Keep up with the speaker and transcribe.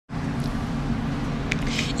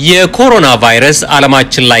የኮሮና ቫይረስ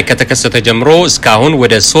አለማችን ላይ ከተከሰተ ጀምሮ እስካሁን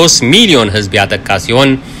ወደ 3 ሚሊዮን ህዝብ ያጠቃ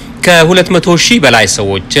ሲሆን ከ200,000 በላይ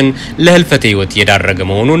ሰዎችን ለህልፈተ ህይወት የዳረገ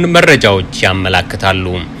መሆኑን መረጃዎች ያመላክታሉ።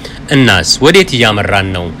 እናስ ወዴት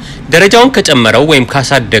ያመራን ነው? ደረጃውን ከጨመረው ወይም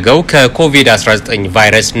ካሳደገው ከኮቪድ-19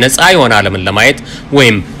 ቫይረስ ነፃ የሆነ ዓለምን ለማየት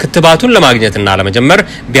ወይም ክትባቱን ለማግኘትና ለመጀመር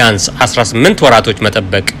ቢያንስ 18 ወራቶች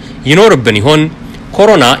መጠበቅ ይኖርብን ይሆን?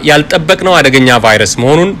 ኮሮና ያልጠበቅነው አደገኛ ቫይረስ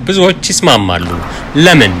መሆኑን ብዙዎች ይስማማሉ።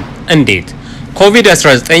 ለምን? እንዴት?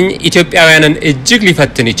 ኮቪድ-19 ኢትዮጵያውያንን እጅግ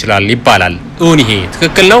ሊፈትን ይችላል ይባላል። እውን ይሄ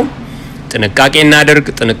ትክክል ነው? ጥንቃቄ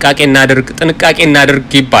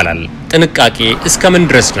እናድርግ ይባላል። ጥንቃቄ እስከምን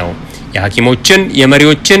ድረስ ነው? የሐኪሞችን፣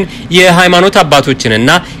 የመሪዎችን፣ የሃይማኖት አባቶችንና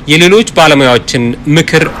የሌሎች ባለሙያዎችን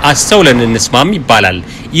ምክር አስተውለን እንስማም ይባላል።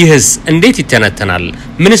 ይህስ እንዴት ይተነተናል?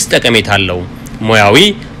 ምንስ ጠቀሜታ አለው? ሙያዊ፣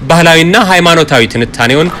 ባህላዊና ሃይማኖታዊ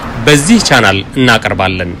ትንታኔውን በዚህ ቻናል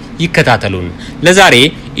እናቀርባለን። ይከታተሉን። ለዛሬ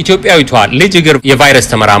ኢትዮጵያዊቷ ልጅ እግር የቫይረስ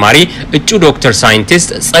ተመራማሪ እጩ ዶክተር ሳይንቲስት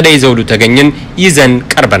ጸደይ ዘውዱ ተገኝን ይዘን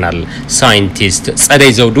ቀርበናል። ሳይንቲስት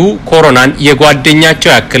ጸደይ ዘውዱ ኮሮናን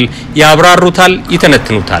የጓደኛቸው ያክል ያብራሩታል፣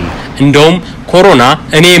 ይተነትኑታል። እንደውም ኮሮና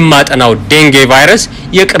እኔ የማጠናው ዴንጌ ቫይረስ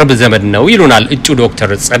የቅርብ ዘመድ ነው ይሉናል እጩ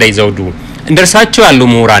ዶክተር ጸደይ ዘውዱ። እንደርሳቸው ያሉ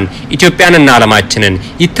ምሁራን ኢትዮጵያንና አለማችንን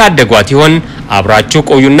ይታደጓት ይሆን? አብራችሁ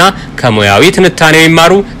ቆዩና ከሙያዊ ትንታኔው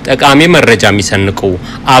ይማሩ፣ ጠቃሚ መረጃ የሚሰንቁ፣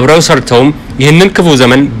 አብረው ሰርተውም ይህንን ክፉ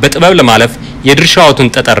ዘመን በጥበብ ለማለፍ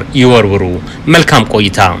የድርሻዎቱን ጠጠር ይወርውሩ። መልካም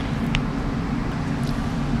ቆይታ።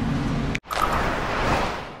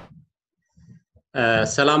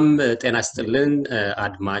 ሰላም ጤና ይስጥልን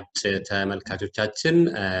አድማጭ ተመልካቾቻችን፣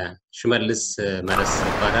 ሽመልስ መረስ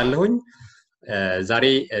እባላለሁኝ። ዛሬ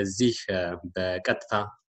እዚህ በቀጥታ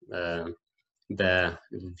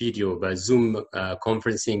በቪዲዮ በዙም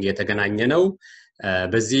ኮንፈረንሲንግ የተገናኘ ነው።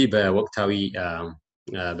 በዚህ በወቅታዊ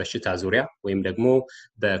በሽታ ዙሪያ ወይም ደግሞ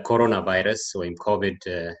በኮሮና ቫይረስ ወይም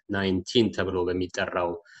ኮቪድ-19 ተብሎ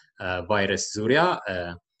በሚጠራው ቫይረስ ዙሪያ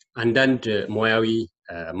አንዳንድ ሙያዊ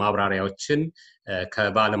ማብራሪያዎችን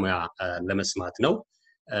ከባለሙያ ለመስማት ነው።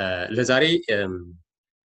 ለዛሬ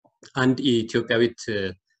አንድ ኢትዮጵያዊት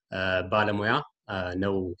ባለሙያ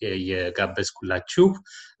ነው የጋበዝኩላችሁ።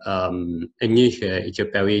 እኚህ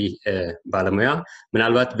ኢትዮጵያዊ ባለሙያ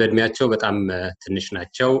ምናልባት በእድሜያቸው በጣም ትንሽ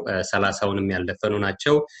ናቸው፣ 30ንም ያልደፈኑ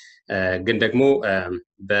ናቸው። ግን ደግሞ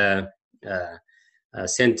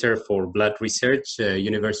በሴንተር ፎር ብላድ ሪሰርች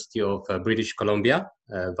ዩኒቨርሲቲ ኦፍ ብሪቲሽ ኮሎምቢያ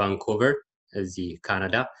ቫንኩቨር እዚህ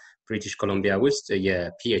ካናዳ ብሪቲሽ ኮሎምቢያ ውስጥ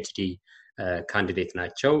የፒኤችዲ ካንዲዴት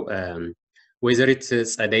ናቸው። ወይዘሪት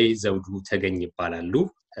ጸደይ ዘውዱ ተገኝ ይባላሉ።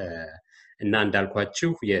 እና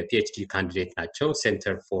እንዳልኳችሁ የፒኤችዲ ካንዲዴት ናቸው።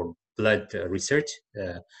 ሴንተር ፎር ብላድ ሪሰርች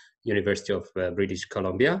ዩኒቨርሲቲ ኦፍ ብሪቲሽ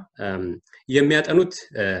ኮሎምቢያ የሚያጠኑት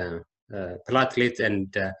ፕላትሌት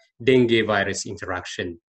ኤንድ ዴንጌ ቫይረስ ኢንተራክሽን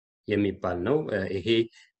የሚባል ነው። ይሄ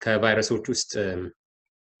ከቫይረሶች ውስጥ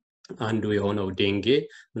አንዱ የሆነው ዴንጌ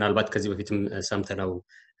ምናልባት ከዚህ በፊትም ሰምተነው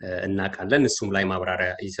እናውቃለን። እሱም ላይ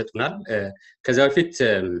ማብራሪያ ይሰጡናል። ከዛ በፊት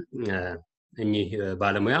እኚህ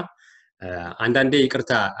ባለሙያ አንዳንዴ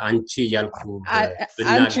ይቅርታ አንቺ ያልኩ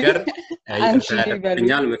ብናገር ይቅርታ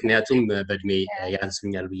ያደርጉኛል፣ ምክንያቱም በእድሜ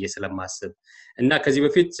ያንሱኛል ብዬ ስለማስብ እና ከዚህ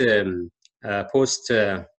በፊት ፖስት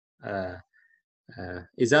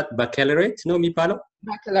ኢዛት ባካሎሬት ነው የሚባለው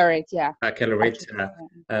ባካሎሬት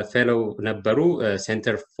ፌሎው ነበሩ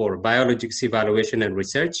ሴንተር ፎር ባዮሎጂክስ ኢቫሉዌሽን ኤንድ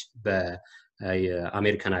ሪሰርች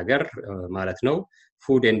በአሜሪካን ሀገር ማለት ነው።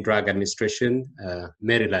 ፉድ ኤንድ ድራግ አድሚኒስትሬሽን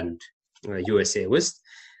ሜሪላንድ ዩኤስኤ ውስጥ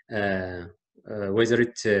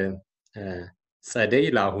ወይዘሪት ጸደይ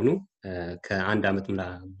ለአሁኑ ከአንድ አመት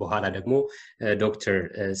በኋላ ደግሞ ዶክተር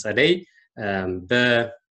ጸደይ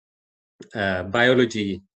በባዮሎጂ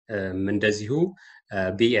እንደዚሁ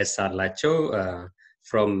ቢኤስ አላቸው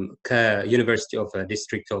from ከዩኒቨርሲቲ ኦፍ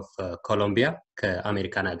ዲስትሪክት ኦፍ ኮሎምቢያ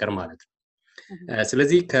ከአሜሪካን ሀገር ማለት ነው።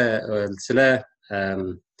 ስለዚህ ስለ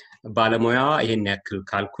ባለሙያ ይሄን ያክል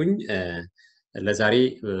ካልኩኝ ለዛሬ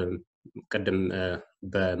ቀደም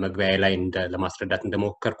በመግቢያ ላይ ለማስረዳት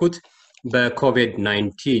እንደሞከርኩት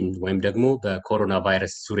በኮቪድ-19 ወይም ደግሞ በኮሮና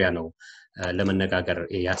ቫይረስ ዙሪያ ነው ለመነጋገር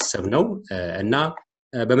ያሰብነው እና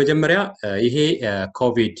በመጀመሪያ ይሄ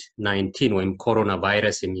ኮቪድ-19 ወይም ኮሮና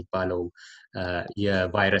ቫይረስ የሚባለው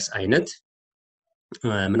የቫይረስ አይነት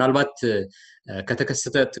ምናልባት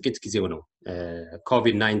ከተከሰተ ጥቂት ጊዜው ነው።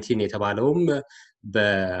 ኮቪድ-19 የተባለውም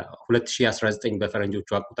በ2019 በፈረንጆቹ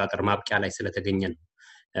አቆጣጠር ማብቂያ ላይ ስለተገኘ ነው።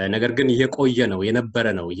 ነገር ግን የቆየ ነው የነበረ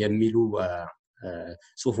ነው የሚሉ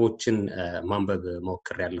ጽሁፎችን ማንበብ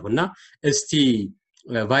ሞክሬያለሁና እስቲ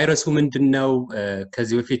ቫይረሱ ምንድነው?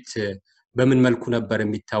 ከዚህ በፊት በምን መልኩ ነበር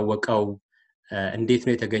የሚታወቀው? እንዴት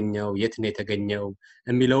ነው የተገኘው? የት ነው የተገኘው?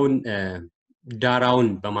 የሚለውን ዳራውን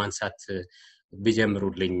በማንሳት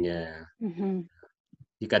ቢጀምሩልኝ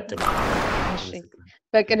ይቀጥሉ። እሺ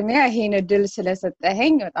በቅድሚያ ይሄን እድል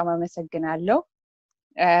ስለሰጠኸኝ በጣም አመሰግናለሁ።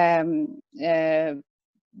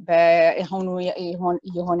 በአሁኑ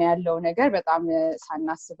የሆነ ያለው ነገር በጣም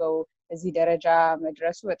ሳናስበው እዚህ ደረጃ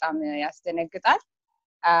መድረሱ በጣም ያስደነግጣል።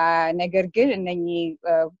 ነገር ግን እነኚህ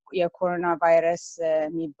የኮሮና ቫይረስ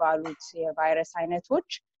የሚባሉት የቫይረስ አይነቶች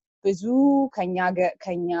ብዙ ከኛ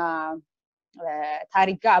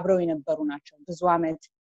ታሪክ ጋር አብረው የነበሩ ናቸው። ብዙ አመት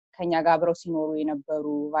ከኛ ጋር አብረው ሲኖሩ የነበሩ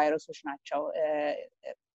ቫይረሶች ናቸው።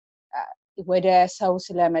 ወደ ሰው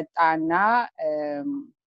ስለመጣና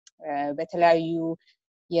በተለያዩ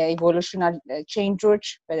የኢቮሉሽናል ቼንጆች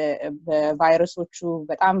በቫይረሶቹ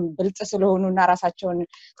በጣም ብልጥ ስለሆኑና ራሳቸውን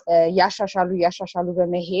ያሻሻሉ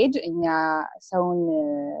በመሄድ እኛ ሰውን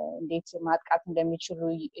እንዴት ማጥቃት እንደሚችሉ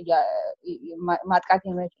ማጥቃት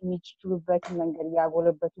የሚችሉበት መንገድ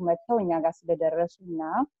ያጎለበቱ መጥተው እኛ ጋር ስለደረሱና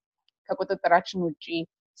ከቁጥጥራችን ውጪ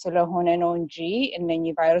ስለሆነ ነው እንጂ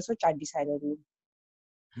እነኚህ ቫይረሶች አዲስ አይደሉም።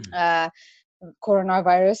 ኮሮና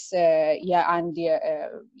ቫይረስ የአንድ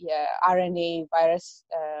የአርኤንኤ ቫይረስ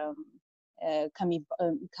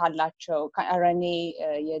ካላቸው አርኤንኤ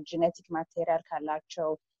የጄኔቲክ ማቴሪያል ካላቸው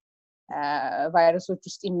ቫይረሶች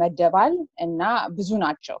ውስጥ ይመደባል እና ብዙ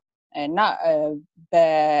ናቸው እና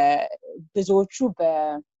ብዙዎቹ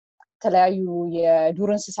በተለያዩ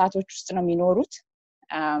የዱር እንስሳቶች ውስጥ ነው የሚኖሩት።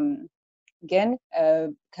 ግን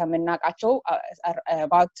ከምናቃቸው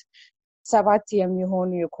about 7 የሚሆኑ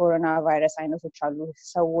የኮሮና ቫይረስ አይነቶች አሉ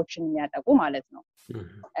ሰዎችን የሚያጠቁ ማለት ነው።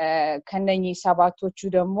 ከነኚህ 7ቶቹ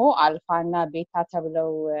ደግሞ አልፋ እና ቤታ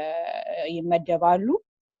ተብለው ይመደባሉ።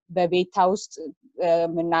 በቤታ ውስጥ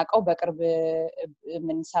የምናቀው በቅርብ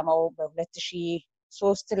የምንሰማው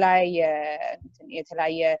በ2003 ላይ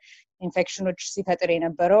የተለያየ ኢንፌክሽኖች ሲፈጥር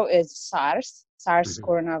የነበረው ሳርስ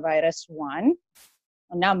ኮሮና ቫይረስ 1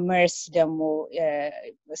 እና MERS ደግሞ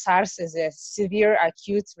SARS is a severe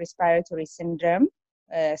acute respiratory syndrome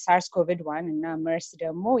SARS-CoV-1 እና MERS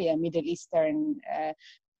ደግሞ የሚድል ኢስተርን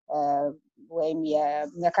ወይም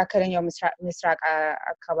የመካከለኛው ምስራቅ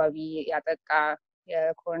አካባቢ ያጠቃ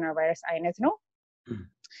የኮሮና ቫይረስ አይነት ነው።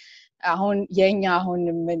 አሁን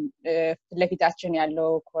ለፊታችን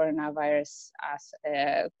ያለው ኮሮና ቫይረስ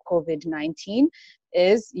COVID-19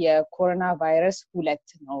 የኮሮና ቫይረስ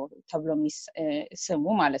 2 ነው ተብሎ ስሙ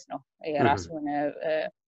ማለት ነው። የራሱ ሆነ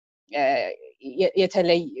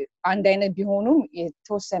የተለየ አንድ አይነት ቢሆኑም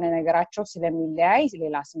የተወሰነ ነገራቸው ስለሚለያይ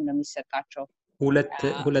ሌላ ስም ነው የሚሰጣቸው። ሁለት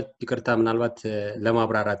ይቅርታ ምናልባት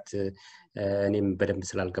ለማብራራት እኔም በደንብ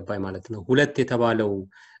ስላልገባኝ ማለት ነው። 2 የተባለው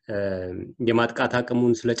የማጥቃት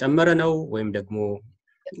አቅሙን ስለጨመረ ነው ወይም ደግሞ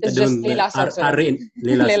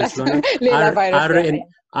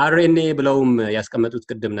RNA ብለውም ያስቀመጡት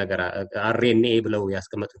ቅድም ነገር RNA ብለው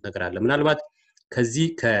ያስቀመጡት ነገር አለ። ምናልባት ከዚህ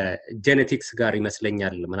ከጄኔቲክስ ጋር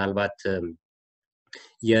ይመስለኛል ምናልባት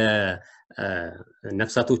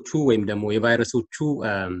የነፍሳቶቹ ወይም ደግሞ የቫይረሶቹ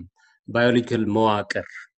ባዮሎጂካል መዋቅር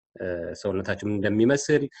ሰውነታችን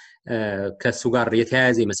እንደሚመስል ከሱ ጋር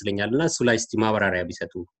የተያያዘ ይመስለኛልና እሱ ላይ እስቲ ማብራሪያ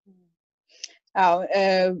ቢሰጡ።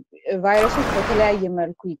 ቫይረሶች በተለያየ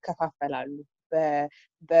መልኩ ይከፋፈላሉ።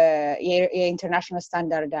 የኢንተርናሽናል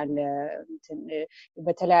ስታንዳርድ አለ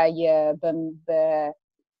በተለያየ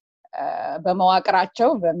በመዋቅራቸው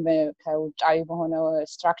ከውጫዊ በሆነው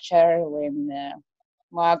ስትራክቸር ወይም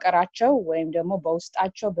መዋቅራቸው ወይም ደግሞ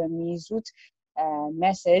በውስጣቸው በሚይዙት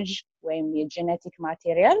ሜሴጅ ወይም የጄኔቲክ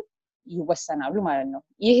ማቴሪያል ይወሰናሉ ማለት ነው።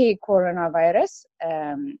 ይሄ ኮሮና ቫይረስ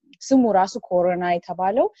ስሙ ራሱ ኮሮና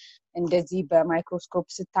የተባለው እንደዚህ በማይክሮስኮፕ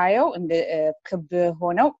ስታየው እንደ ክብ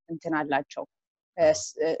ሆነው እንትን አላቸው።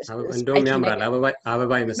 እንደውም ያምራል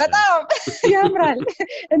አበባ ይመስላል። በጣም ያምራል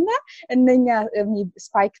እና እነኛ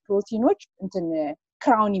ስፓይክ ፕሮቲኖች እንትን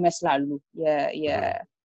ክራውን ይመስላሉ።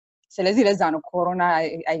 ስለዚህ ለዛ ነው ኮሮና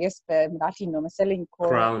አይ ገስ በምላቲን ነው መሰለኝ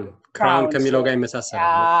ክራውን ከሚለው ጋር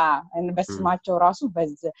ይመሳሰላል። በስማቸው ራሱ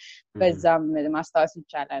በዛም ማስታወስ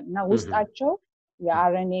ይቻላል። እና ውስጣቸው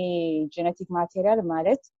የአርኤንኤ ጄኔቲክ ማቴሪያል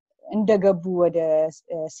ማለት እንደገቡ ወደ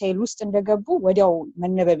ሴል ውስጥ እንደገቡ ወዲያው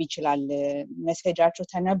መነበብ ይችላል። ሜሴጃቸው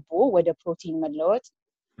ተነቦ ወደ ፕሮቲን መለወጥ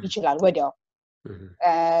ይችላል ወዲያው።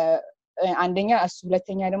 አንደኛ እሱ፣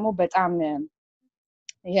 ሁለተኛ ደግሞ በጣም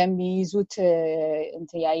የሚይዙት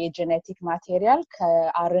የጄኔቲክ ማቴሪያል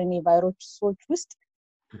ከአርኤንኤ ቫይረሶች ውስጥ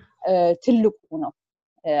ትልቁ ነው።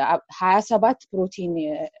 27 ፕሮቲን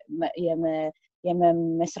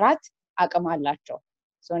የመስራት አቅም አላቸው።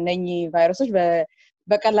 እነኚህ ቫይረሶች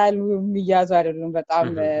በቀላሉ የሚያዙ አይደሉም። በጣም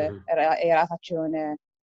የራሳቸው የሆነ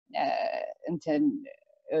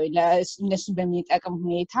ለእነሱ በሚጠቅም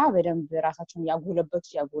ሁኔታ በደንብ ራሳቸውን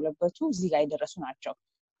ያጎለበቱ እዚህ ጋር የደረሱ ናቸው።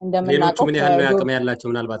 እንደምናውቀው ምን ያህል ያቀም ያላቸው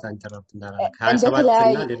ምናልባት ኢንተራፕት እንዳላረክ 27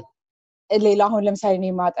 እና ሌላ አሁን ለምሳሌ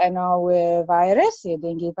ነው ማጠናው ቫይረስ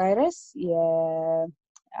የዴንጌ ቫይረስ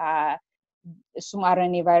እሱም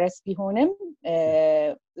አርኤንኤ ቫይረስ ቢሆንም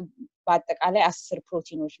በአጠቃላይ 10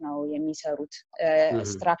 ፕሮቲኖች ነው የሚሰሩት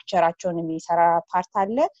ስትራክቸራቸውን የሚሰራ ፓርት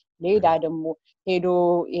አለ ሌላ ደግሞ ሄዶ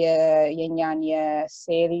የኛን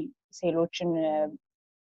የሴሎችን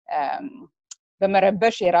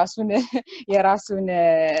በመረበሽ የራሱን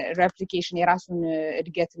ሬፕሊኬሽን የራሱን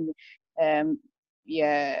እድገት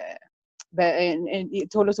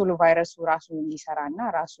ቶሎ ቫይረሱ ራሱን እንዲሰራና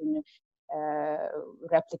ራሱን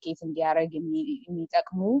ሬፕሊኬት እንዲያደርግ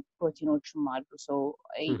የሚጠቅሙ ፕሮቲኖችም አሉ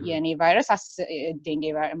የኔ ቫይረስ ዴንጌ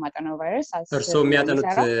ማጠናው ቫይረስ እርሶ የሚያጠኑት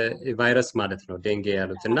ቫይረስ ማለት ነው ዴንጌ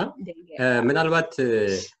ያሉትና ምናልባት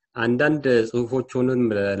አንዳንድ ጽሁፎቹንም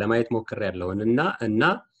ለማየት ሞክሬያለሁና እና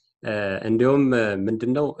እንዲሁም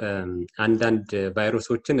ምንድነው አንዳንድ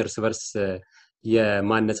ቫይረሶችን እርስ በርስ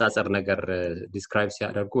የማነጻጸር ነገር ዲስክራይብ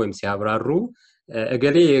ሲያደርጉ ወይም ሲያብራሩ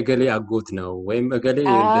እገሌ አጎት ነው ወይም እገሌ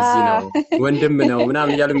እንደዚህ ነው ወንድም ነው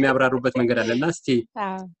ምናምን ይያሉ የሚያብራሩበት መንገድ አለና እስቲ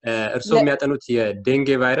እርሶ የሚያጠኑት የዴንጌ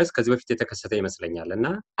ቫይረስ ከዚህ በፊት የተከሰተ ይመስለኛልና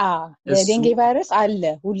የዴንጌ ቫይረስ አለ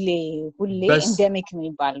ሁሌ ኢንደሚክ ነው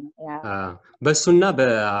ይባላል በሱና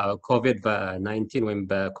በኮቪድ-19 ወይም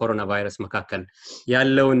በኮሮና ቫይረስ መካከል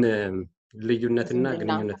ያለውን ልዩነትና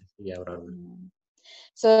ግንኙነት ያብራሩ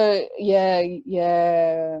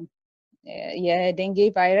የዴንጌ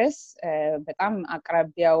ቫይረስ በጣም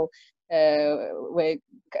አቅራቢያው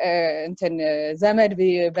እንትን ዘመድ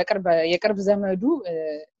የቅርብ ዘመዱ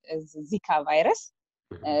ዚካ ቫይረስ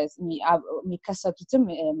የሚከሰቱትም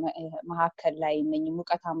መሐከል ላይ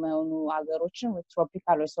ሙቀታማ የሆኑ ሀገሮችን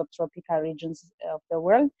ትሮፒካል or subtropical regions of the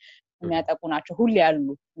world የሚያጠቁ ናቸው ሁሌ ያሉ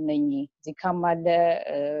እነኚህ ዚካም አለ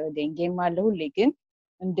ዴንጌም አለ ሁሌ ግን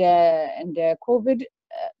እንደ ኮቪድ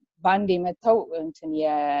ባንድ የመጣው እንትን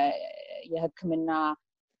የህክምና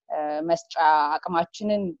መስጫ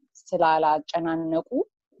አቅማችንን ስላላጨናነቁ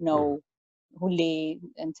ነው ሁሌ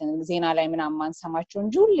እንትን ዜና ላይ ምናምን ማንሰማቸው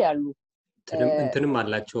እንጂ ሁሌ ያሉ እንትንም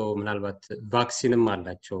አላቸው ምናልባት ቫክሲንም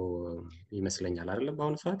አላቸው ይመስለኛል አይደል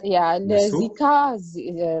በአሁኑ ሰዓት ያ ለዚካ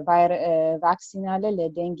ቫክሲን አለ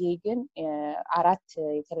ለዴንጌ ግን 4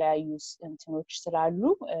 የተለያዩ እንትኖች ስላሉ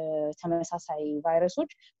ተመሳሳይ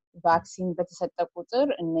ቫይረሶች ቫክሲን በተሰጠ ቁጥር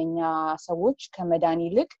እነኛ ሰዎች ከመዳን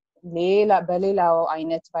ይልቅ በሌላው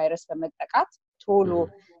አይነት ቫይረስ በመጠቃት ቶሎ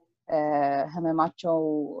ህመማቸው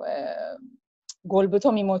ጎልብቶ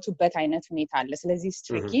የሚሞቱበት አይነት ሁኔታ አለ ስለዚህ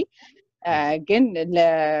ስትሪኪ ግን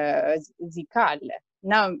ለዚካ አለ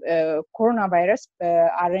እና ኮሮና ቫይረስ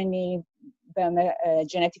በአርኤንኤ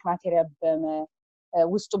በጄኔቲክ ማቴሪያል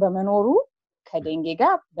ውስጡ በመኖሩ ከዴንጌ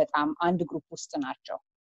ጋር በጣም አንድ ግሩፕ ውስጥ ናቸው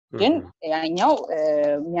ግን ያኛው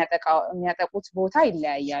የሚያጠቁት ቦታ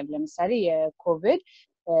ይለያያል ለምሳሌ የኮቪድ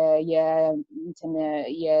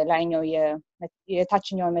የላይኛው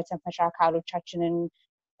የታችኛው መተንፈሻ አካሎቻችንን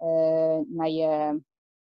እና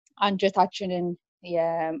የአንጀታችንን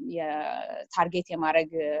የታርጌት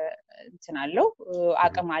የማድረግ እንትን አለው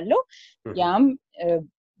አቅም አለው ያም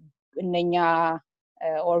እነኛ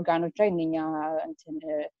ኦርጋኖች ላይ እነኛ እንትን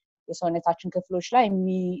የሰውነታችን ክፍሎች ላይ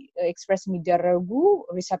ኤክስፕረስ የሚደረጉ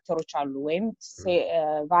ሪሴፕተሮች አሉ ወይም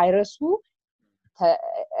ቫይረሱ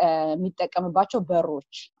የሚጠቀምባቸው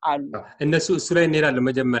በሮች አሉ እሱ ላይ እንሄዳለን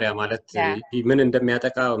መጀመሪያ ማለት ምን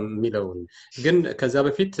እንደሚያጠቃ የሚለው ግን ከዛ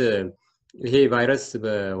በፊት ይሄ ቫይረስ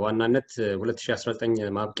በዋናነት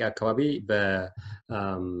 2019 ማብቂያ አካባቢ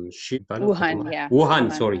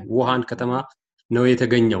ውሃን ከተማ ነው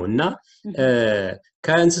የተገኘው እና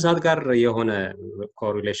ከእንስሳት ጋር የሆነ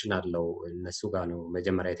ኮሪሌሽን አለው እነሱ ጋር ነው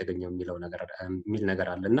መጀመሪያ የተገኘው የሚል ነገር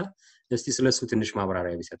አለና እስቲ ስለሱ ትንሽ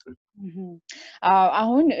ማብራሪያ ቢሰጡን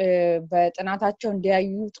አሁን በጥናታቸው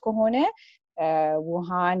እንዲያዩት ከሆነ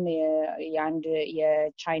ውሃን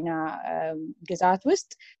የቻይና ግዛት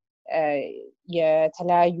ውስጥ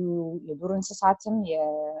የተለያዩ የዱር እንስሳትም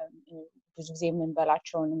ብዙ ጊዜ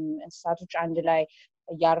የምንበላቸውንም እንስሳቶች አንድ ላይ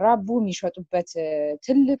ያራቡ የሚሸጡበት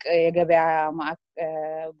ትልቅ የገበያ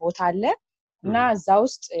ቦታ አለ እና እዛ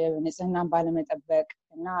ውስጥ ንጽህናን ባለመጠበቅ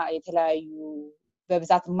እና የተለያዩ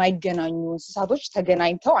በብዛት የማይገናኙ እንስሳቶች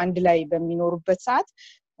ተገናኝተው አንድ ላይ በሚኖሩበት ሰዓት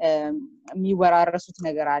የሚወራረሱት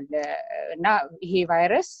ነገር አለ እና ይሄ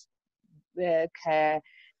ቫይረስ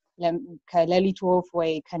ከሌሊት ወፍ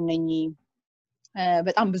ወይ ከነኚ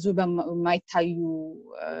በጣም ብዙ በማይታዩ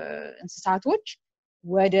እንስሳቶች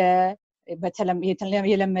ወደ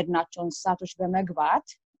የለመድናቸው እንስሳቶች በመግባት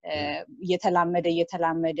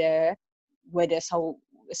እየተላመደ ወደ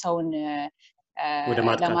ሰውን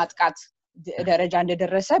ለማጥቃት ደረጃ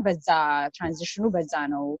እንደደረሰ በዛ ትራንዚሽኑ በዛ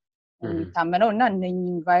ነው የሚታመነው እና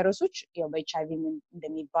እነኚህ ቫይረሶች ያው በኤችአይቪ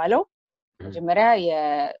እንደሚባለው መጀመሪያ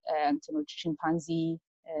የእንትኖች ቺምፓንዚ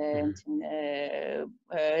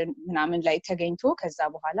ምናምን ላይ ተገኝቶ ከዛ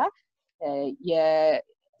በኋላ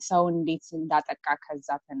የሰው እንዴት እንዳጠቃ ከዛ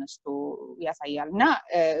ተነስቶ ያሳያልና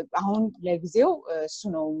አሁን ለጊዜው እሱ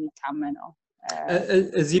ነው የሚታመነው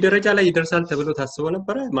እዚህ ደረጃ ላይ ይደርሳል ተብሎ ታስቦ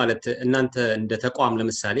ነበር ማለት እናንተ እንደ ተቋም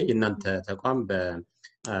ለምሳሌ እናንተ ተቋም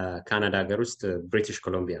በካናዳ ሀገር ውስጥ ብሪቲሽ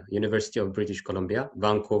ኮሎምቢያ ዩኒቨርሲቲ ኦፍ ብሪቲሽ ኮሎምቢያ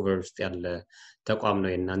ቫንኩቨር ውስጥ ያለ ተቋም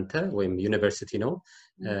ነው እናንተ ወይም ዩኒቨርሲቲ ነው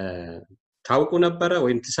ታውቁ ነበር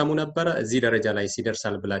ወይም ተሰሙ ነበር እዚህ ደረጃ ላይ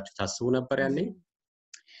ሲደርሳል ብላችሁ ታስቡ ነበር ያኔ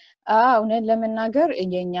እውነት ለመናገር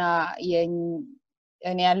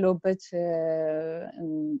እኔ ያለሁበት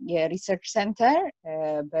የሪሰርች ሴንተር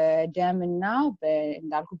በደም እና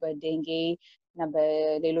እንዳልኩ በዴንጌ እና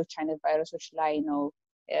በሌሎች አይነት ቫይረሶች ላይ ነው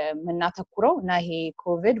የምናተኩረው እና ይሄ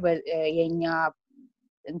ኮቪድ የኛ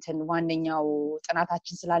እንትን ዋነኛው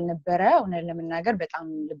ጥናታችን ስላልነበረ እውነት ለመናገር በጣም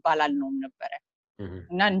ልባላል ነው ነበር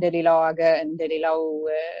እና እንደሌላው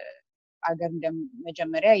አገር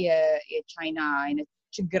እንደመጀመሪያ የቻይና አይነት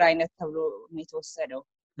ችግር አይነት ተብሎ ነው የተወሰደው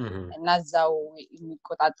እና ዛው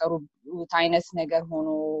የሚቆጣጠሩ አይነት ነገር ሆኖ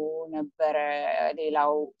ነበር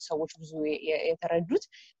ሌላው ሰዎች ብዙ የተረዱት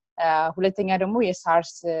ሁለተኛ ደግሞ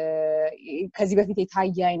የሳርስ ከዚህ በፊት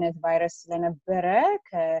የታየ አይነት ቫይረስ ስለነበረ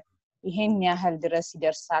ይሄን ያህል ድረስ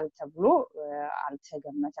ይደርሳል ተብሎ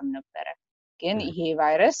አልተገመተም ነበር ግን ይሄ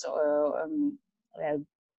ቫይረስ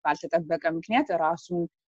ባልተጠበቀ ምክንያት ራሱን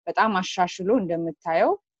በጣም አሻሽሎ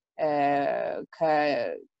እንደምታየው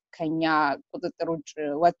ከኛ ቁጥጥር ውጭ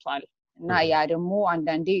ወጥቷል እና ያ ደግሞ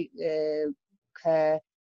አንዳንዴ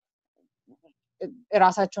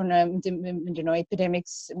ራሳቸውን ምንድነው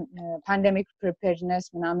ኤፒዴሚክስ ፓንደሚክ ፕሪፔርድነስ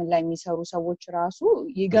ምናምን ላይ የሚሰሩ ሰዎች ራሱ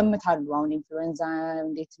ይገምታሉ አሁን ኢንፍሉዌንዛ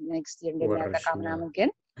እንዴት ኔክስት ይር እንደሚያጠቃ ምናምን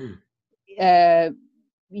ግን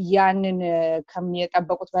ያንን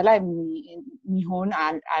ከሚጠበቁት በላይ የሚሆን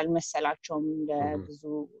አልመሰላቸውም ለብዙ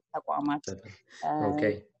ተቋማት ኦኬ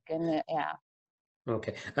ግን ያ ኦኬ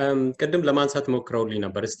ቀደም ለማንሳት ሞክረውልኝ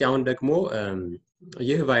ነበር እስቲ አሁን ደግሞ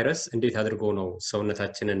ይህ ቫይረስ እንዴት አድርጎ ነው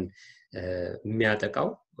ሰውነታችንን የሚያጠቃው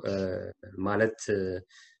ማለት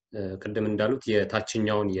ቀደም እንዳሉት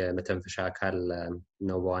የታችኛውን የመተንፈሻ አካል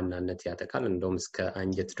ነው በዋናነት ያጠቃል እንደውም እስከ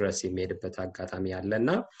አንጀት ድረስ የሚሄድበት አጋጣሚ ያለና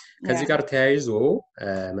ከዚህ ጋር ተያይዞ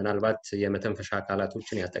ምናልባት የመተንፈሻ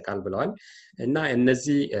አካላቶችን ያጠቃል ብለዋል እና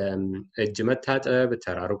እነዚህ እጅ መታጠብ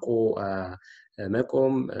ተራርቆ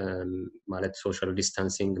መቆም ማለት ሶሻል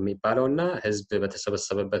ዲስታንሲንግ የሚባለውና ህዝብ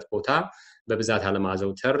በተሰበሰበበት ቦታ በብዛት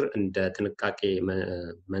አለማዘውተር እንደ ጥንቃቄ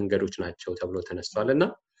መንገዶች ናቸው ተብሎ ተነስተዋልና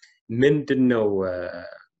ምንድነው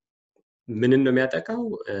የሚያጠቃው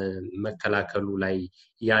መከላከሉ ላይ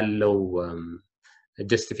ያለው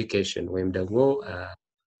justification ወይም ደግሞ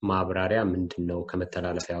ማብራሪያ ምንድነው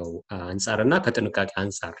ከመተላለፊያው አንፃርና ከጥንቃቄ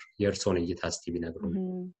አንፃር የእርሶን እይታ እስቲ ቢነግሩን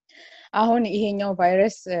አሁን ይሄኛው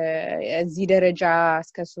ቫይረስ እዚህ ደረጃ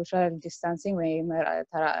እስከ ሶሻል ዲስታንሲንግ ወይ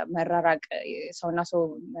መራራቅ ሰውና ሰው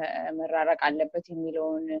መራራቅ አለበት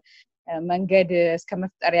የሚለውን መንገድ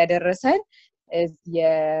እስከመፍጠር ያደረሰን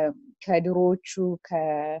ከድሮቹ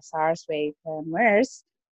ከሳርስ ወይ ከመርስ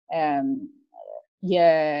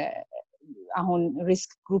አሁን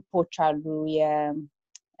ሪስክ ግሩፖች አሉ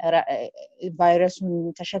የቫይረሱን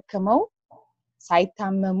ተሸክመው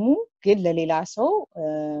ሳይታመሙ ግን ለሌላ ሰው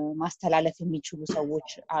ማስተላለፍ የሚችሉ ሰዎች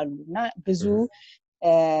አሉና ብዙ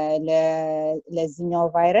ለዚህኛው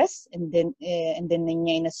ቫይረስ እንደነኛ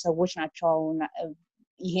አይነት ሰዎች ናቸው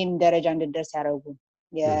ይሄን ደረጃ እንድደርስ ያደረጉ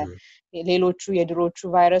የሌሎቹ የድሮቹ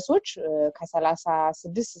ቫይረሶች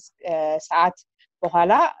ከ36 ሰዓት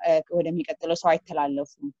በኋላ ወደሚቀጥለው ሰው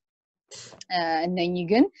አይተላለፉም እነኚህ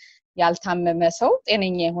ግን ያልታመመ ሰው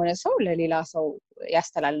ጤነኛ የሆነ ሰው ለሌላ ሰው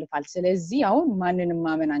ያስተላልፋል ስለዚህ አሁን ማንንም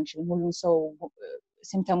ማመን አንችልም ሁሉም ሰው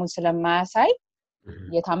ሲምፕተሙን ስለማያሳይ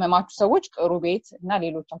የታመማችሁ ሰዎች ቅሩ ቤት እና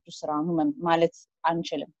ሌሎቻችሁ ስራ ነው ማለት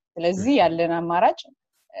አንችልም ስለዚህ ያለን አማራጭ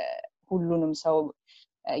ሁሉንም ሰው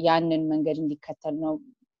ያንን መንገድ እንዲከተል ነው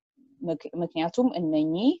ምክንያቱም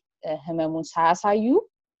እነኚህ ህመሙን ሳያሳዩ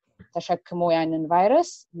ተሸክሞ ያንን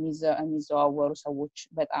ቫይረስ የሚዘዋወሩ ሰዎች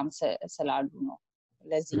በጣም ስላሉ ነው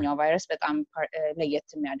ለዚህኛው ቫይረስ በጣም ለየት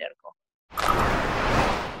የሚያደርገው